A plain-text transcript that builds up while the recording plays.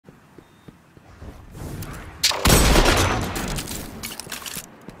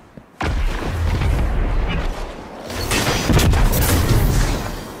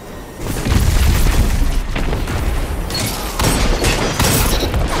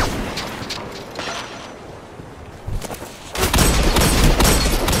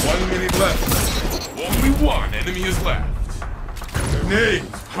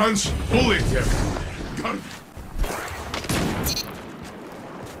punch, bullet everywhere. Got it.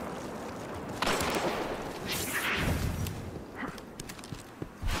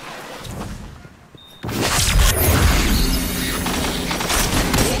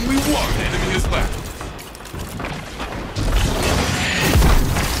 Only one enemy is left.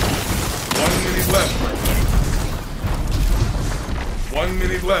 1 minute left, my friend. 1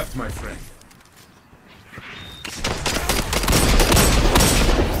 minute left, my friend.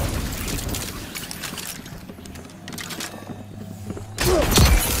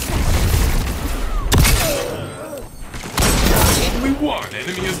 Only one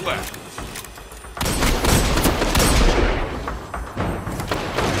enemy is left.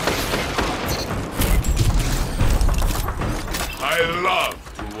 I love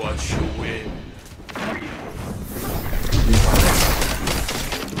to watch you win.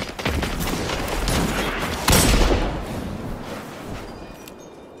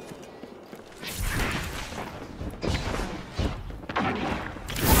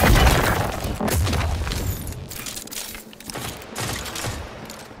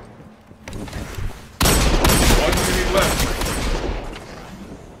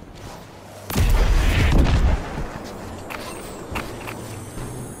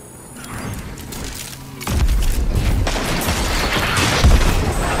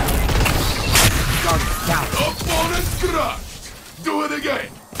 Do it again!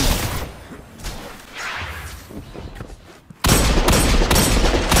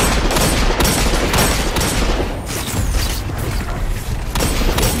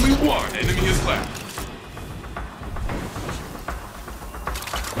 Only one enemy is left.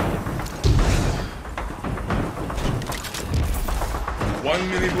 One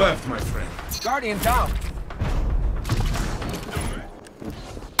minute left, my friend. Guardian down.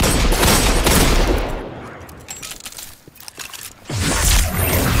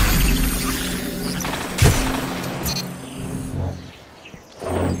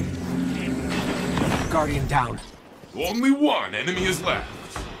 Guardian down. Only one enemy is left.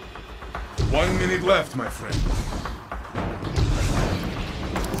 1 minute left, my friend.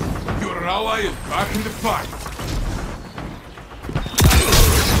 Your ally is back in the fight.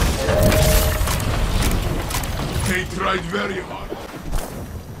 They tried very hard.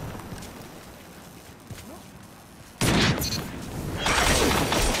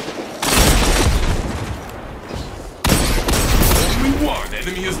 Only one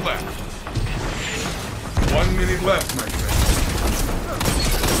enemy is left. 1 minute left, my friend.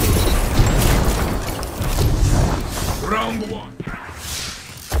 Round one.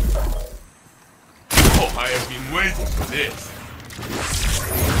 Oh, I have been waiting for this.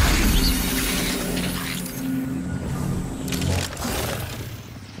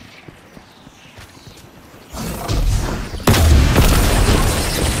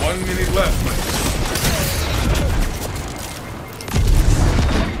 One minute left, my friend.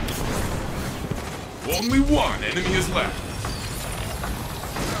 Only one enemy is left.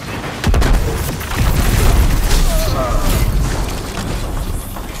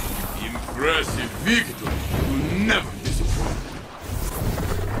 Impressive victory. You never disappoint.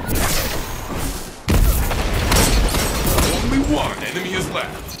 Only one enemy is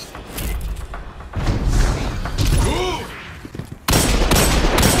left. Good.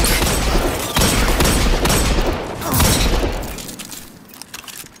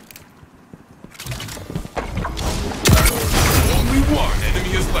 Only one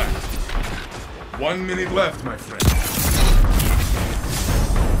enemy is left. 1 minute left, my friend.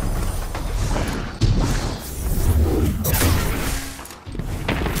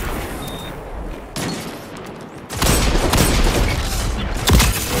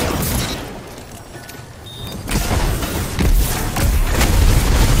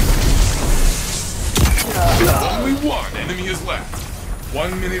 Only one enemy is left.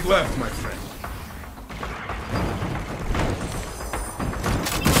 1 minute left, my friend.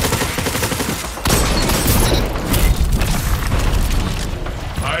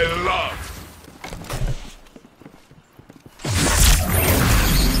 I love.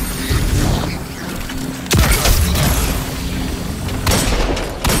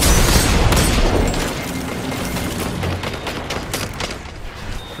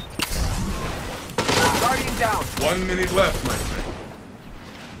 Guardian down. 1 minute left, my friend.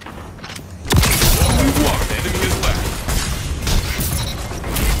 Only one enemy is left.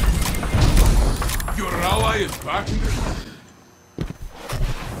 Your ally is back in the fight.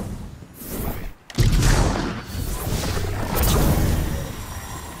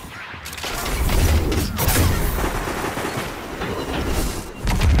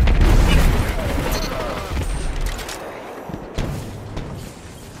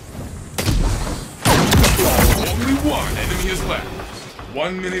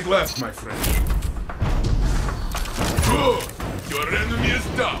 1 minute left, my friend. Good! Your enemy is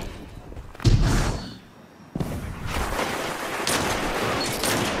down!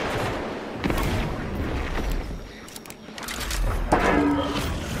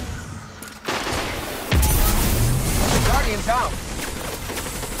 Guardian down.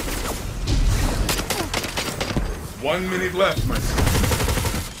 1 minute left, my friend.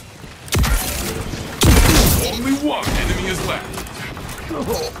 Only one enemy is left.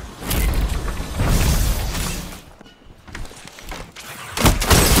 Guardian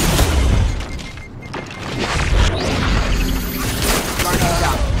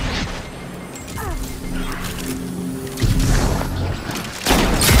down.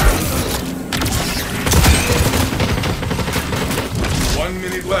 One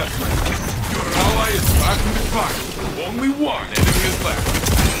minute left, my friend. Your ally is back in the fight. Only one enemy is left.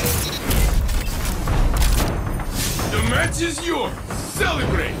 The match is yours.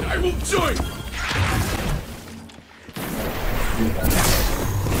 Celebrate. I will join you.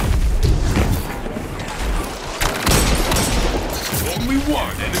 Only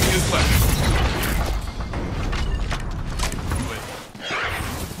one enemy is left.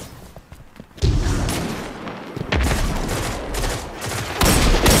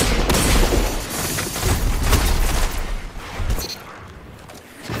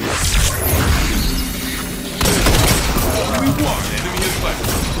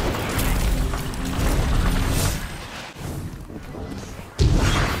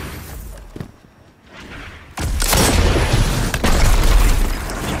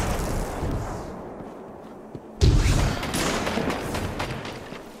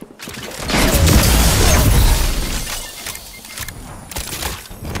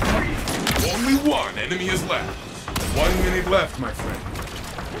 Only one enemy is left. 1 minute left, my friend.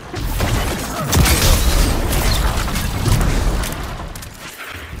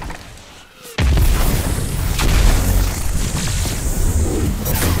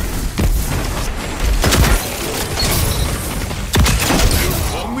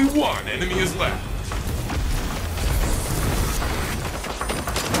 Only one enemy is left.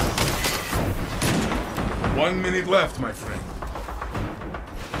 One minute left, my friend.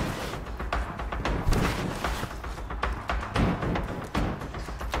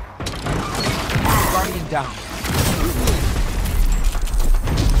 Guardian down.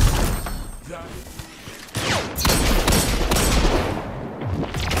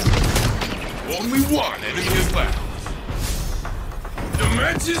 Only one enemy is left. The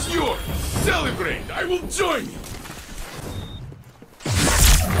match is yours. Celebrate. I will join you.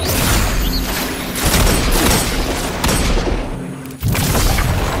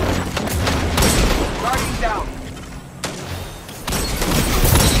 Guardian down.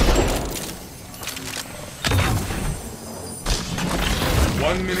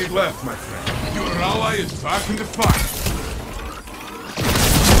 One minute left, my friend. Your ally is back in the fight.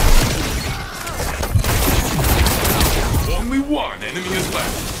 Only one enemy is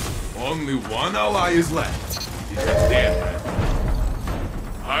left. Only one ally is left. It is dead, man.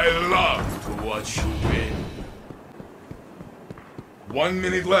 I love to watch you win. 1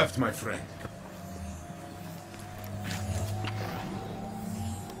 minute left, my friend.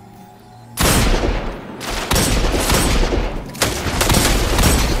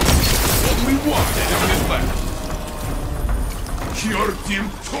 Only one enemy is left. Your team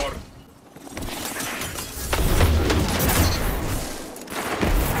torn.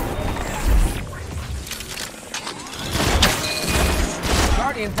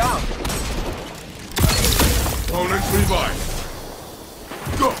 Guardian down. Opponent revived.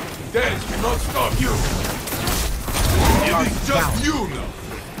 Go! Death cannot stop you! It is just you now!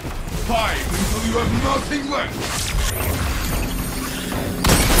 Fight until you have nothing left!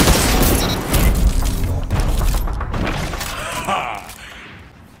 Ha!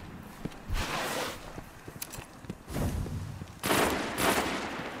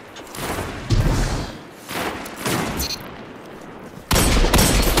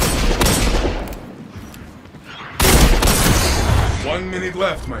 1 minute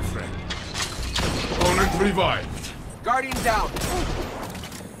left, my friend. Opponent revived. Guardian down.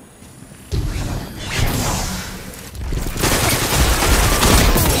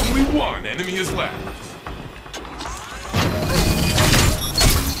 Only one enemy is left.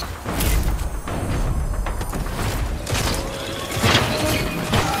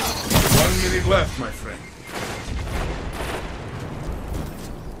 Left, my friend.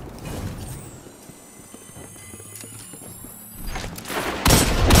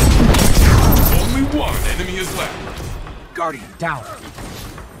 Only one enemy is left. Guardian down.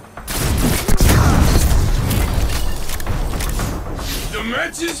 The The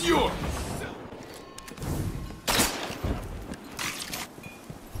match is yours!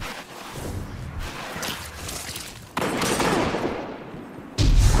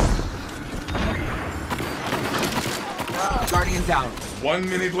 Guardian down. 1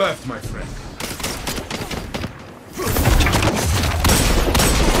 minute left, my friend.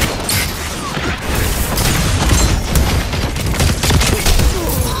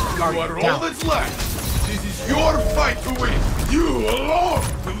 You are all that's left. This is your fight to win. You alone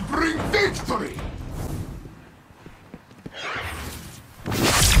will bring victory.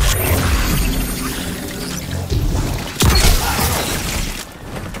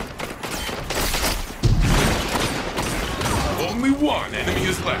 Only one enemy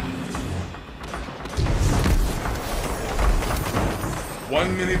is left.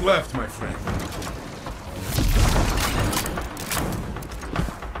 1 minute left, my friend.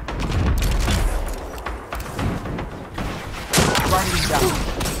 Guardian down.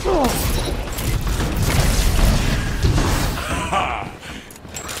 Ha!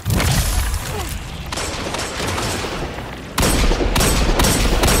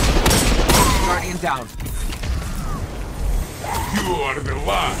 Guardian down. You are the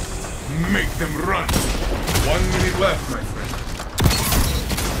last. Make them run. 1 minute left, my friend.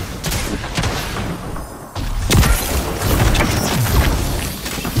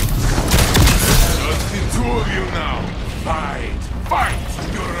 Just the two of you now. Fight! Fight!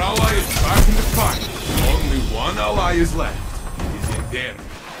 Your ally is back in the fight. Only one ally is left. He's in there.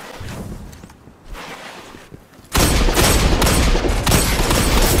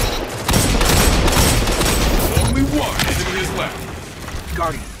 Only one enemy is left.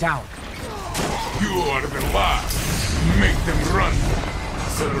 Guardian down. You are the last. Make them run.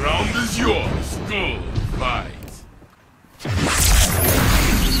 Surround is yours. Go. Fight.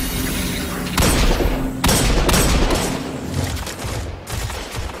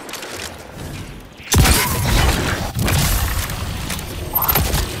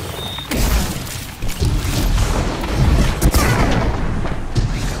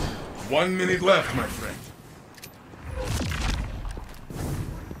 One minute left, my friend.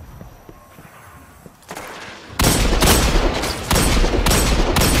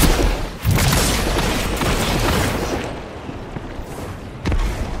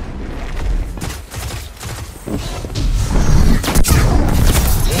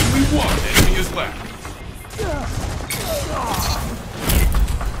 Only one enemy is left.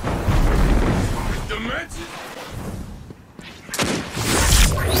 The match is...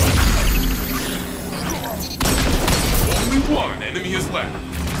 Only one enemy is left.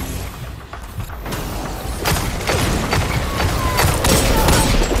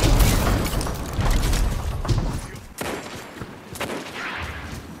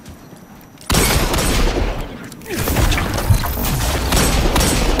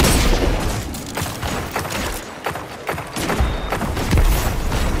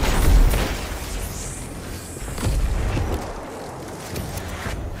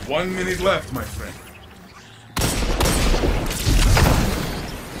 One minute left, my friend.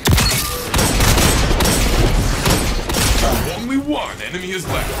 Only one enemy is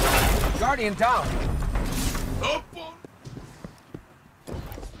left. Guardian down. Up on...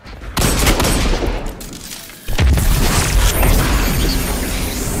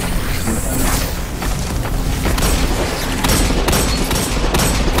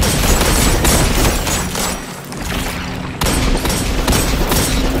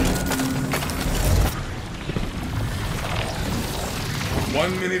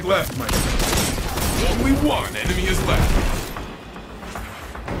 One minute left, my friend. Only one enemy is left.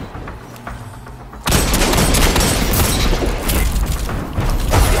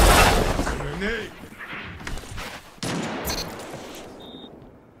 Grenade.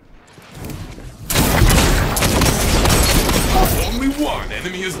 Only one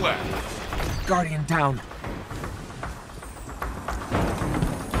enemy is left. Guardian down.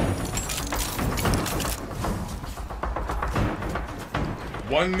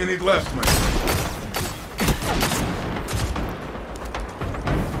 One minute left, my friend.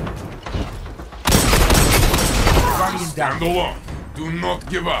 Guardian down. Stand along. Do not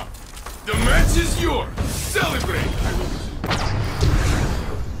give up. The match is yours. Celebrate.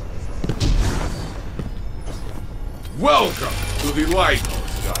 Welcome to the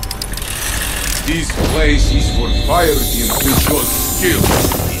lighthouse, guys. This place is for fire teams to show skill,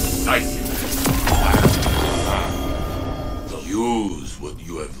 decisiveness. Use what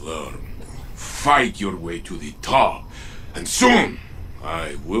you have learned. Fight your way to the top, and soon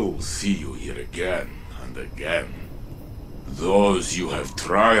I will see you here again and again. Those you have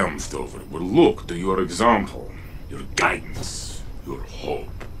triumphed over will look to your example, your guidance, your hope.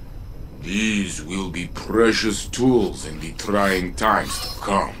 These will be precious tools in the trying times to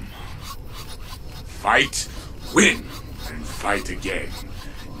come. Fight, win, and fight again.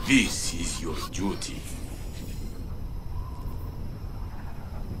 This is your duty.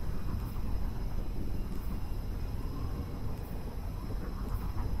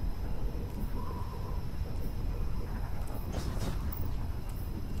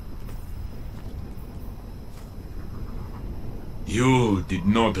 You did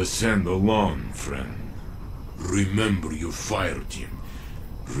not ascend alone, friend. Remember your fire team.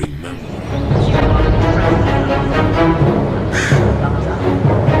 Remember.